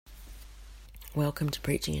Welcome to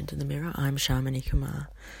Preaching into the Mirror. I'm Sharmini Kumar.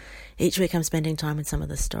 Each week I'm spending time with some of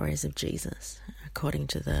the stories of Jesus, according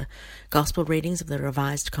to the Gospel readings of the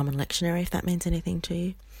Revised Common Lectionary, if that means anything to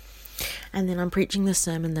you. And then I'm preaching the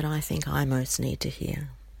sermon that I think I most need to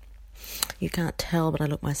hear. You can't tell, but I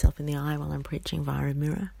look myself in the eye while I'm preaching via a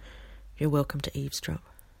mirror. You're welcome to eavesdrop.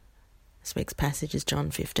 This week's passage is John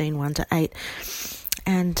 15, 1-8.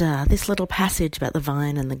 And this little passage about the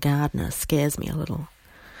vine and the gardener scares me a little.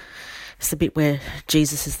 It's the bit where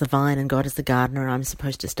Jesus is the vine and God is the gardener, and I'm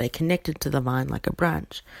supposed to stay connected to the vine like a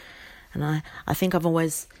branch. And I think I've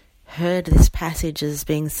always heard this passage as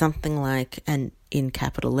being something like, and in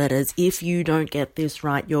capital letters, if you don't get this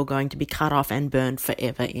right, you're going to be cut off and burned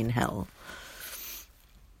forever in hell.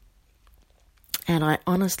 And I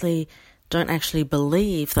honestly don't actually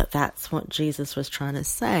believe that that's what Jesus was trying to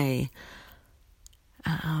say.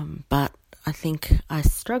 But I think I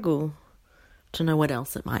struggle to know what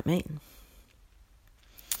else it might mean.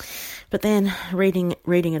 But then, reading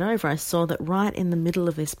it over, I saw that right in the middle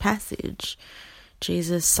of this passage,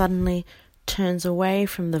 Jesus suddenly turns away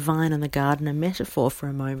from the vine and the gardener metaphor for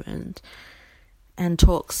a moment and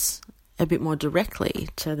talks a bit more directly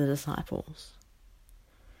to the disciples.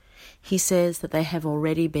 He says that they have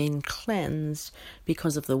already been cleansed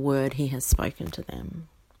because of the word he has spoken to them.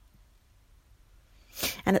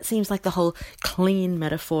 And it seems like the whole clean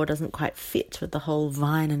metaphor doesn't quite fit with the whole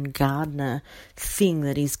vine and gardener thing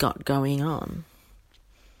that he's got going on.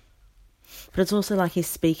 But it's also like he's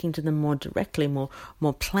speaking to them more directly, more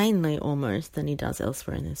plainly almost than he does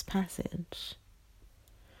elsewhere in this passage.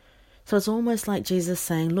 So it's almost like Jesus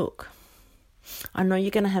saying, look, I know you're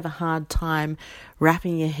going to have a hard time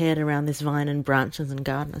wrapping your head around this vine and branches and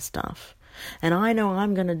gardener stuff. And I know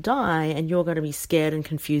I'm going to die and you're going to be scared and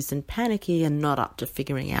confused and panicky and not up to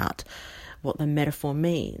figuring out what the metaphor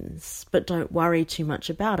means. But don't worry too much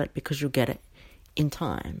about it because you'll get it in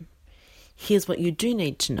time. Here's what you do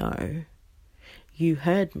need to know. You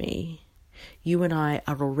heard me. You and I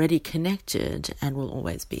are already connected and will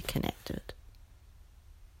always be connected.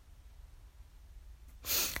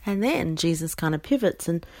 And then Jesus kind of pivots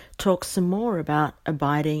and talks some more about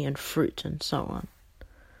abiding and fruit and so on.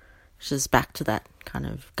 Which is back to that kind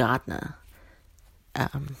of gardener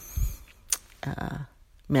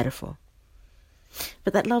metaphor.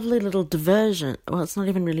 But that lovely little diversion, well, it's not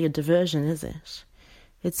even really a diversion, is it?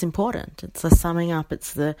 It's important. It's a summing up.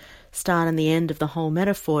 It's the start and the end of the whole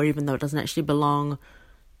metaphor, even though it doesn't actually belong,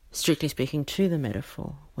 strictly speaking, to the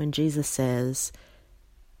metaphor. When Jesus says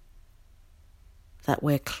that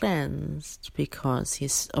we're cleansed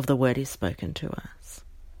because of the word he's spoken to us.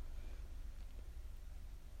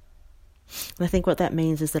 And I think what that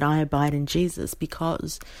means is that I abide in Jesus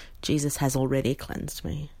because Jesus has already cleansed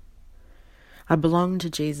me. I belong to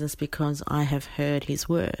Jesus because I have heard his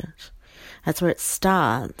word. That's where it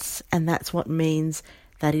starts, and that's what means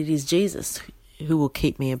that it is Jesus who will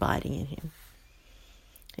keep me abiding in him.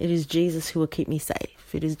 It is Jesus who will keep me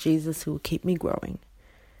safe. It is Jesus who will keep me growing.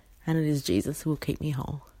 And it is Jesus who will keep me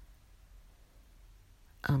whole.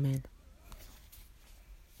 Amen.